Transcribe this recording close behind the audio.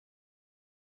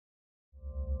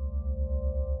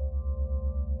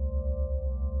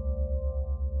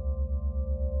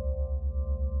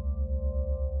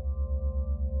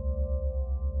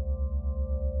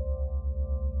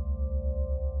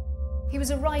was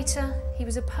a writer, he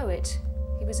was a poet,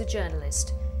 he was a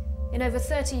journalist. In over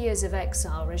 30 years of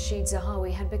exile, Rashid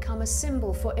Zahawi had become a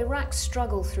symbol for Iraq's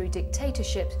struggle through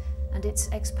dictatorship and its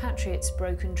expatriates'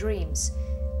 broken dreams.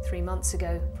 3 months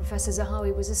ago, Professor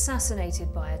Zahawi was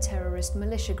assassinated by a terrorist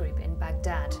militia group in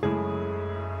Baghdad.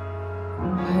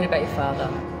 I heard about your father.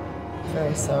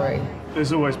 Very sorry.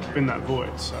 There's always been that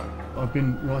void, so I've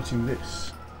been writing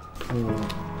this for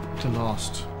the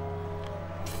last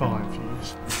 5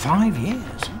 years. 5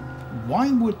 years?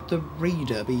 Why would the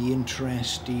reader be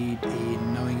interested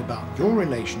in knowing about your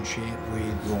relationship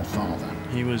with your father?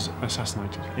 He was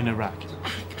assassinated in Iraq.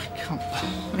 I can't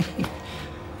believe...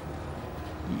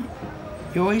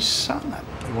 You're his son.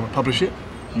 You want to publish it?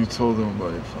 You told them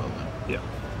about your father? Yeah.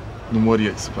 Then what do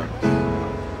you expect?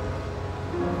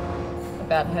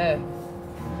 About her.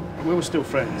 We were still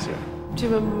friends, yeah. Do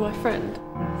you remember my friend?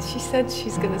 She said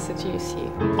she's going to seduce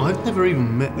you. I've never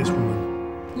even met this woman.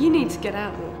 You need to get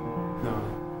out there.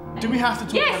 No. Do we have to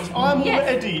talk Yes, about this? I'm yes.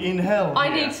 already in hell. I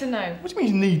need to know. What do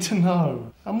you mean need to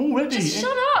know? I'm already Just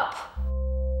shut up!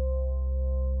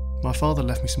 My father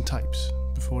left me some tapes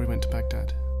before he went to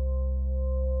Baghdad.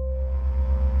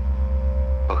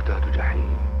 بغداد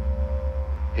جحيم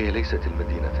هي ليست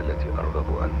المدينة التي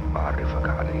أرغب أن أعرفك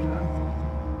عليها.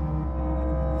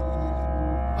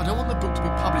 I don't want the book to be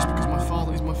published because my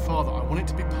father is my father. I want it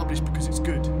to be published because it's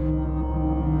good.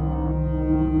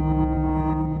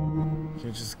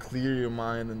 You just clear your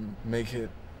mind and make it